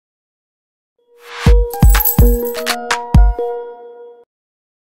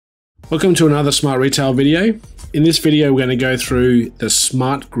Welcome to another Smart Retail video. In this video, we're going to go through the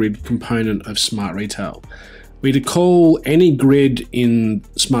Smart Grid component of Smart Retail. We call any grid in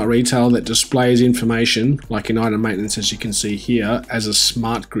Smart Retail that displays information, like in item maintenance as you can see here, as a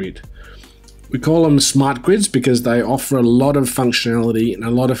Smart Grid. We call them Smart Grids because they offer a lot of functionality and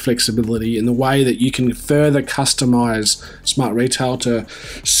a lot of flexibility in the way that you can further customize Smart Retail to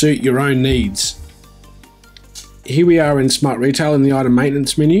suit your own needs. Here we are in Smart Retail in the item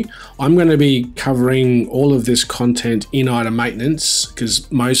maintenance menu. I'm going to be covering all of this content in item maintenance because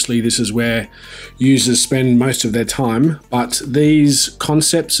mostly this is where users spend most of their time, but these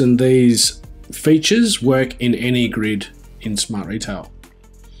concepts and these features work in any grid in Smart Retail.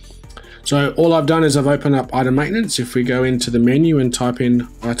 So all I've done is I've opened up item maintenance. If we go into the menu and type in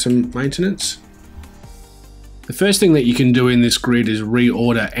item maintenance, the first thing that you can do in this grid is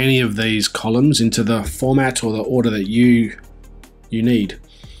reorder any of these columns into the format or the order that you need.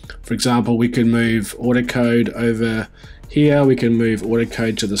 For example, we can move order code over here. We can move order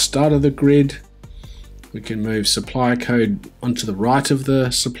code to the start of the grid. We can move supplier code onto the right of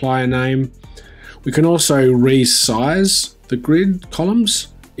the supplier name. We can also resize the grid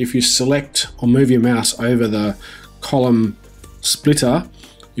columns. If you select or move your mouse over the column splitter,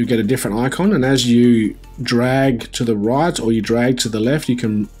 you get a different icon, and as you drag to the right or you drag to the left, you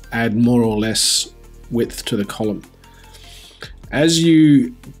can add more or less width to the column. As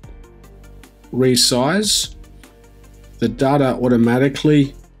you resize, the data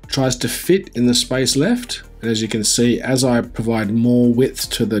automatically tries to fit in the space left, and as you can see, as I provide more width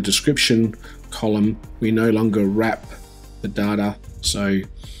to the description column, we no longer wrap the data, so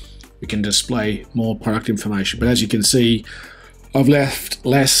we can display more product information. But as you can see, I've left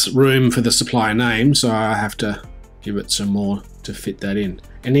less room for the supplier name, so I have to give it some more to fit that in.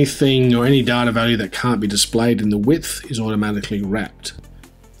 Anything or any data value that can't be displayed in the width is automatically wrapped.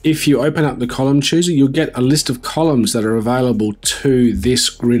 If you open up the column chooser, you'll get a list of columns that are available to this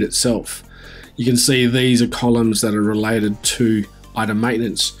grid itself. You can see these are columns that are related to item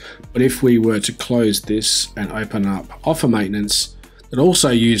maintenance. But if we were to close this and open up offer maintenance, it also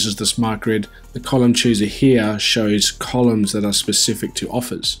uses the Smart Grid. The column chooser here shows columns that are specific to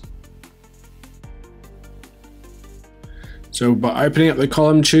offers. So by opening up the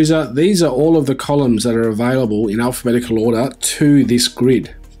column chooser, these are all of the columns that are available in alphabetical order to this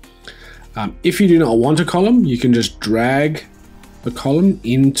grid. If you do not want a column, you can just drag the column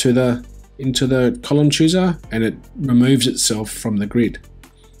into the column chooser and it removes itself from the grid.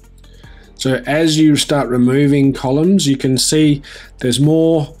 So as you start removing columns, you can see there's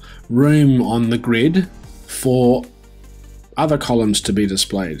more room on the grid for other columns to be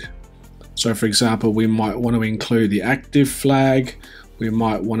displayed. So for example, we might want to include the active flag. We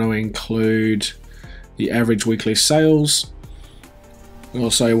might want to include the average weekly sales. We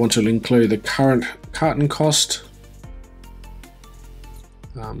also want to include the current carton cost,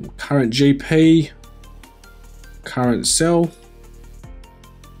 current GP, current sell.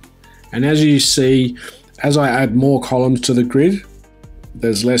 And as you see, as I add more columns to the grid,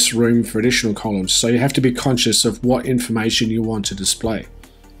 there's less room for additional columns. So you have to be conscious of what information you want to display.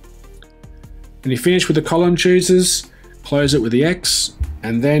 When you finish with the column choosers, close it with the X,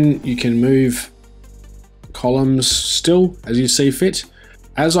 and then you can move columns still as you see fit.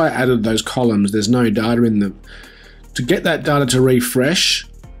 As I added those columns, there's no data in them. To get that data to refresh,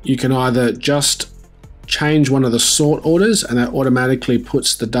 you can either just change one of the sort orders and that automatically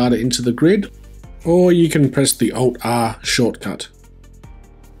puts the data into the grid, or you can press the Alt-R shortcut.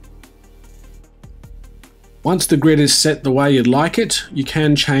 Once the grid is set the way you'd like it, you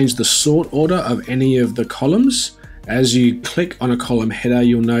can change the sort order of any of the columns. As you click on a column header,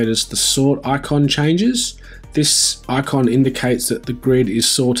 you'll notice the sort icon changes. This icon indicates that the grid is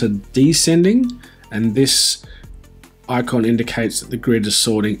sorted descending, and this icon indicates that the grid is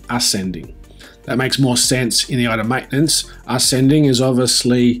sorting ascending. That makes more sense in the item maintenance. Ascending is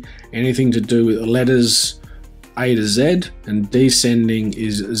obviously anything to do with the letters A to Z, and descending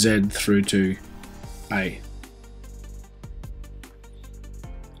is Z through to A.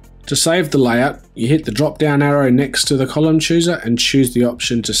 To save the layout, you hit the drop down arrow next to the column chooser and choose the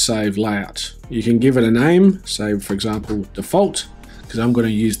option to save layout. You can give it a name, say for example default, because I'm going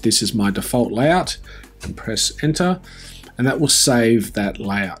to use this as my default layout, and press enter, and that will save that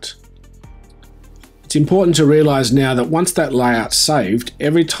layout. It's important to realize now that once that layout's saved,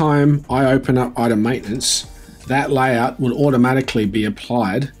 every time I open up item maintenance, that layout will automatically be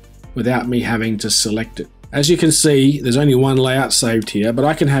applied without me having to select it. As you can see, there's only one layout saved here, but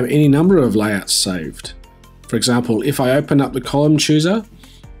I can have any number of layouts saved. For example, if I open up the column chooser,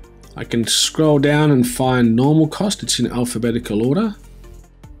 I can scroll down and find normal cost. It's in alphabetical order.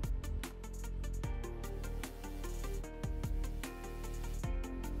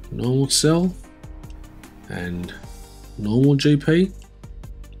 normal cell and normal GP,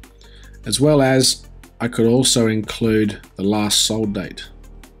 as well as I could also include the last sold date.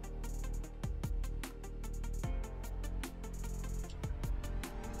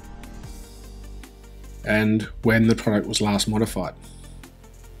 And when the product was last modified.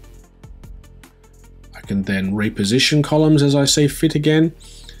 I can then reposition columns as I see fit again.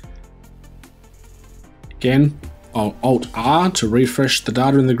 Again, I'll Alt R to refresh the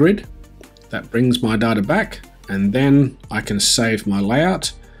data in the grid. That brings my data back, and then I can save my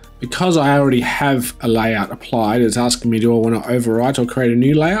layout. Because I already have a layout applied, it's asking me, do I want to overwrite or create a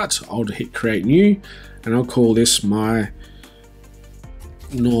new layout? I'll hit create new, and I'll call this my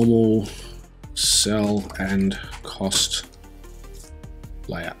normal cell and cost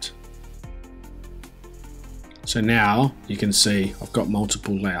layout. So now you can see I've got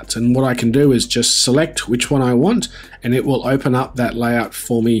multiple layouts, and what I can do is just select which one I want, and it will open up that layout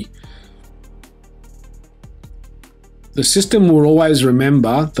for me. The system will always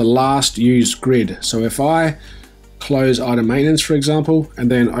remember the last used grid. So if I close item maintenance, for example, and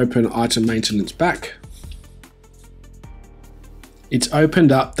then open item maintenance back, it's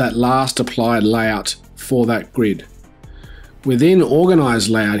opened up that last applied layout for that grid. Within organize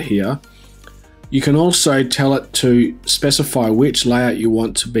layout here, you can also tell it to specify which layout you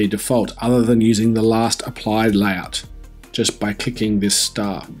want to be default other than using the last applied layout, just by clicking this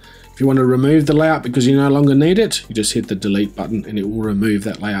star. If you want to remove the layout because you no longer need it, you just hit the delete button and it will remove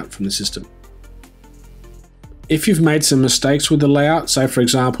that layout from the system. If you've made some mistakes with the layout, say for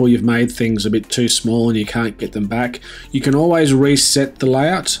example you've made things a bit too small and you can't get them back, you can always reset the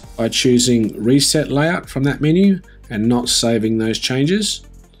layout by choosing reset layout from that menu and not saving those changes.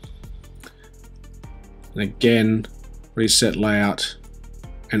 And again, reset layout,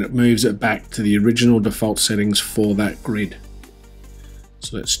 and it moves it back to the original default settings for that grid.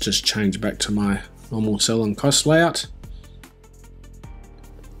 So let's just change back to my normal cell and cost layout.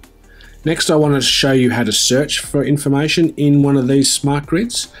 Next, I want to show you how to search for information in one of these smart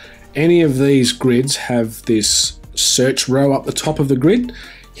grids. Any of these grids have this search row up the top of the grid.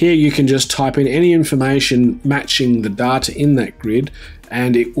 Here you can just type in any information matching the data in that grid,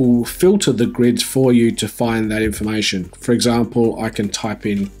 and it will filter the grids for you to find that information. For example, I can type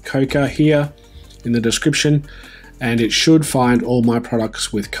in coca here in the description, and it should find all my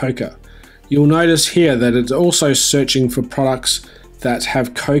products with coca. You'll notice here that it's also searching for products that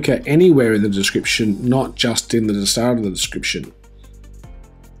have coca anywhere in the description, not just in the start of the description.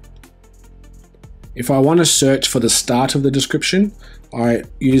 If I want to search for the start of the description, I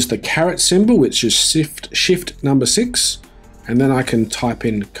use the caret symbol, which is shift number 6, and then I can type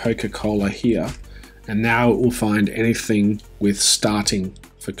in Coca-Cola here, and now it will find anything with starting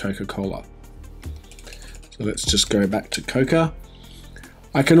for Coca-Cola. So let's just go back to Coca.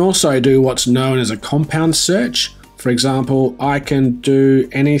 I can also do what's known as a compound search. For example, I can do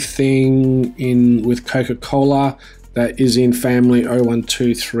anything with Coca-Cola that is in family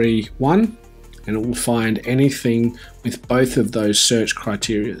 01231, and it will find anything with both of those search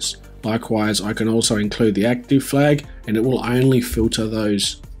criterias. Likewise, I can also include the active flag, and it will only filter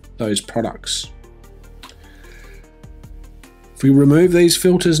those products. If we remove these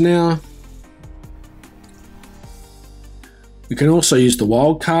filters now, we can also use the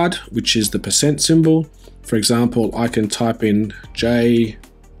wildcard, which is the percent symbol. For example, I can type in J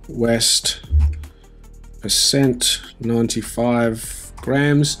West percent 95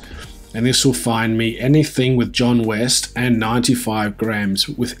 grams, and this will find me anything with John West and 95 grams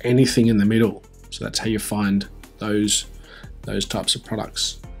with anything in the middle. So that's how you find those types of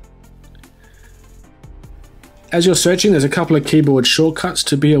products. As you're searching, there's a couple of keyboard shortcuts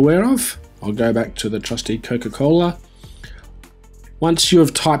to be aware of. I'll go back to the trusty Coca-Cola. Once you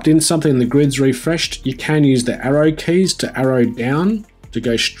have typed in something and the grid's refreshed, you can use the arrow keys to arrow down to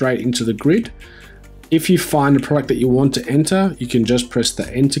go straight into the grid. If you find a product that you want to enter, you can just press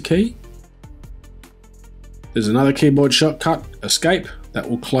the enter key. There's another keyboard shortcut, escape, that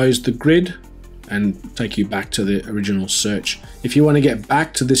will close the grid and take you back to the original search. If you want to get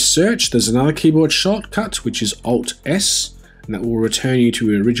back to this search, there's another keyboard shortcut, which is Alt S, and that will return you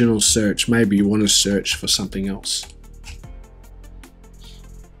to your original search. Maybe you want to search for something else.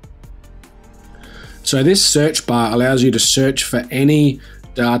 So this search bar allows you to search for any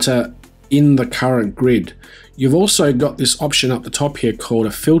data in the current grid. You've also got this option up the top here called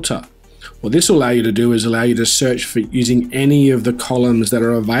a filter. What this will allow you to do is allow you to search for using any of the columns that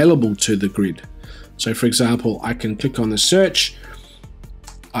are available to the grid. So for example, I can click on the search.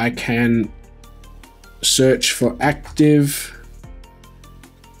 I can search for active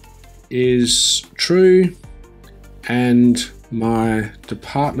is true, and my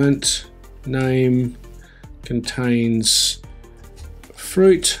department name contains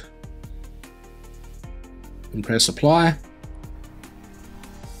fruit, and press apply.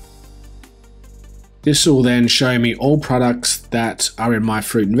 This will then show me all products that are in my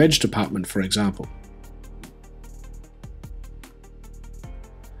fruit and veg department, for example.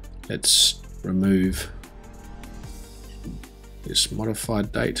 Let's remove this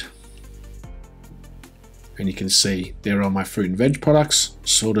modified date. And you can see there are my fruit and veg products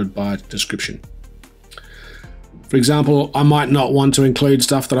sorted by description. For example, I might not want to include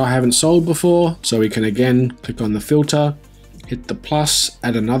stuff that I haven't sold before, so we can again click on the filter, hit the plus,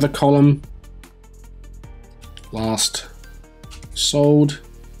 add another column, last sold,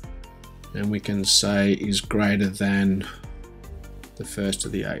 and we can say is greater than the 1st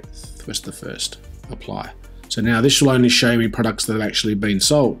of the 8th, first the 1st, apply. So now this will only show me products that have actually been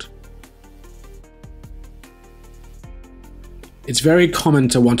sold. It's very common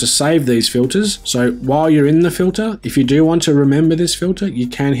to want to save these filters. So while you're in the filter, if you do want to remember this filter, you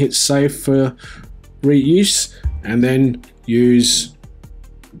can hit save for reuse and then use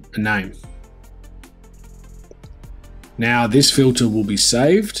a name. Now this filter will be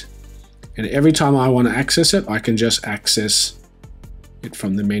saved, and every time I want to access it, I can just access it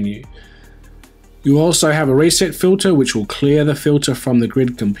from the menu. You also have a reset filter, which will clear the filter from the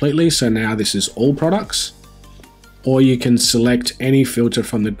grid completely. So now this is all products, or you can select any filter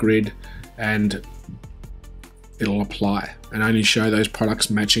from the grid and it'll apply and only show those products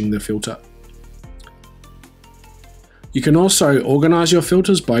matching the filter. You can also organize your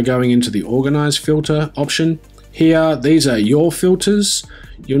filters by going into the organize filter option. Here, these are your filters.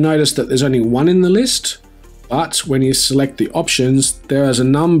 You'll notice that there's only one in the list, but when you select the options, there is a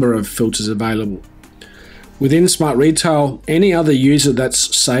number of filters available. Within SmartRetail, any other user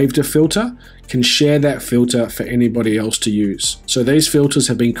that's saved a filter can share that filter for anybody else to use. So these filters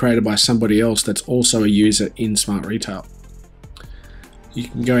have been created by somebody else that's also a user in SmartRetail. You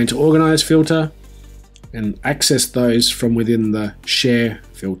can go into Organize filter and access those from within the Share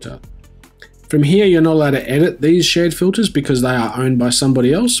filter. From here, you're not allowed to edit these shared filters because they are owned by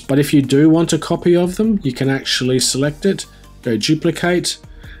somebody else. But if you do want a copy of them, you can actually select it, go duplicate.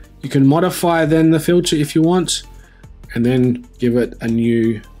 You can modify then the filter if you want, and then give it a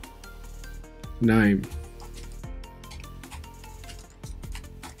new name.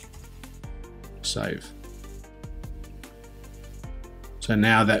 Save. So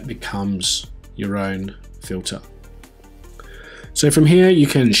now that becomes your own filter. So from here, you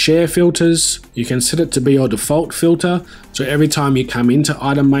can share filters. You can set it to be your default filter. So every time you come into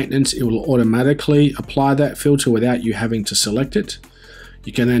item maintenance, it will automatically apply that filter without you having to select it.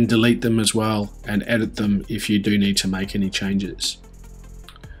 You can then delete them as well and edit them if you do need to make any changes.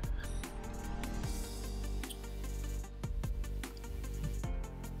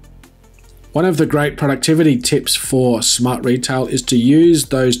 One of the great productivity tips for SmartRetail is to use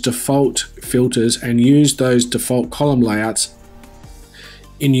those default filters and use those default column layouts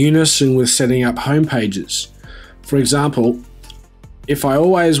in unison with setting up home pages. For example, if I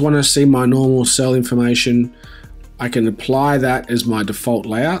always want to see my normal cell information, I can apply that as my default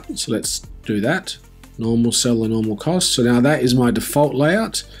layout. So let's do that. Normal cell and normal cost. So now that is my default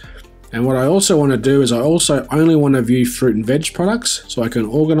layout. And what I also want to do is I also only want to view fruit and veg products. So I can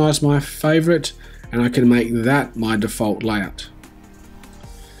organize my favorite and I can make that my default layout.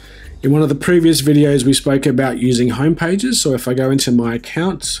 In one of the previous videos, we spoke about using home pages. So if I go into my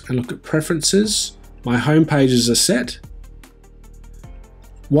account and look at preferences, my home pages are set.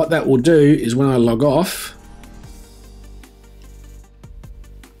 What that will do is when I log off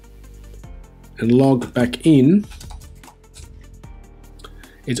and log back in,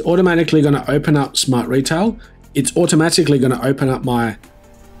 it's automatically going to open up SmartRetail. It's automatically going to open up my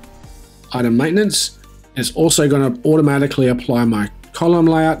item maintenance. It's also going to automatically apply my column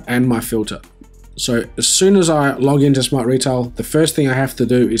layout and my filter. So as soon as I log into SmartRetail, the first thing I have to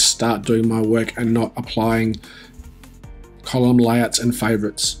do is start doing my work and not applying column layouts and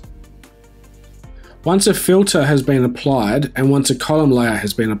favorites. Once a filter has been applied and once a column layout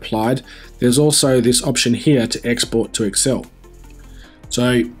has been applied, there's also this option here to export to Excel.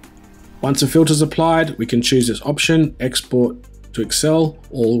 So once a filter is applied, we can choose this option, export to Excel,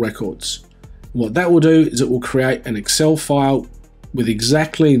 all records. What that will do is it will create an Excel file with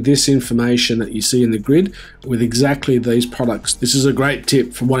exactly this information that you see in the grid, with exactly these products. This is a great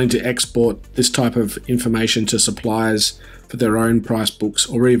tip for wanting to export this type of information to suppliers for their own price books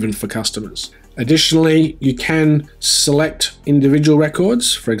or even for customers. Additionally, you can select individual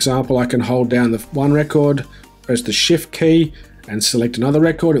records. For example, I can hold down the one record, press the Shift key and select another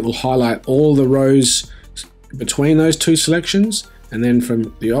record. It will highlight all the rows between those two selections, and then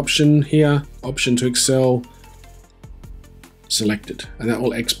from the option here, option to Excel, selected, and that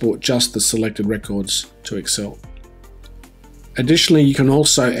will export just the selected records to Excel. Additionally, you can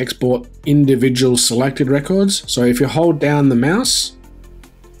also export individual selected records. So if you hold down the mouse,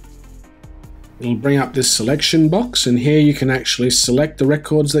 it'll bring up this selection box, and here you can actually select the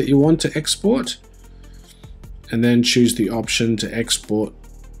records that you want to export and then choose the option to export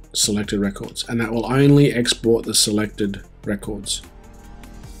selected records, and that will only export the selected records.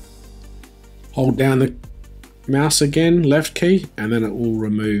 Hold down the mouse again, left key, and then it will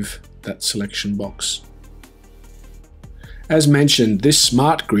remove that selection box. As mentioned, this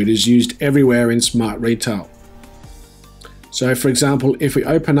smart grid is used everywhere in SmartRetail. So for example, if we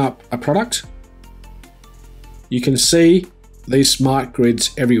open up a product, you can see these smart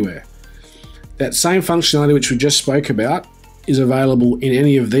grids everywhere. That same functionality which we just spoke about is available in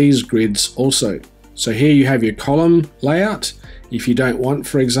any of these grids also. So here you have your column layout. If you don't want,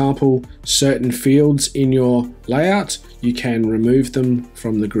 for example, certain fields in your layout, you can remove them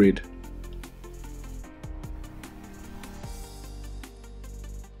from the grid.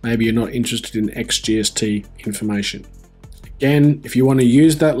 Maybe you're not interested in XGST information. Again, if you want to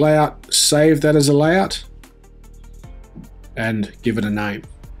use that layout, save that as a layout and give it a name.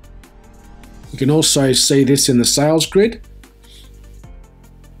 You can also see this in the sales grid.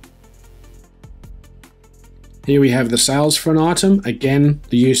 Here we have the sales for an item. Again,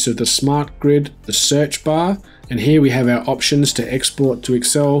 the use of the smart grid, the search bar, and here we have our options to export to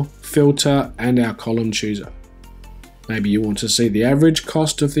Excel, filter, and our column chooser. Maybe you want to see the average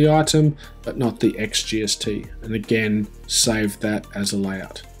cost of the item, but not the XGST. And again, save that as a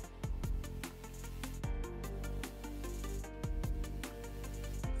layout.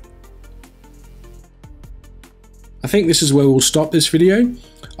 I think this is where we'll stop this video.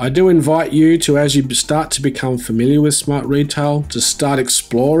 I do invite you to, as you start to become familiar with SmartRetail, to start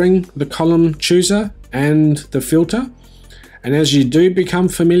exploring the column chooser and the filter. And as you do become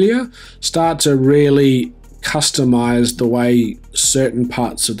familiar, start to really customize the way certain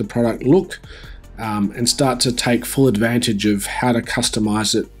parts of the product look, and start to take full advantage of how to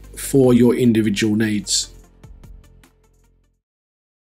customize it for your individual needs.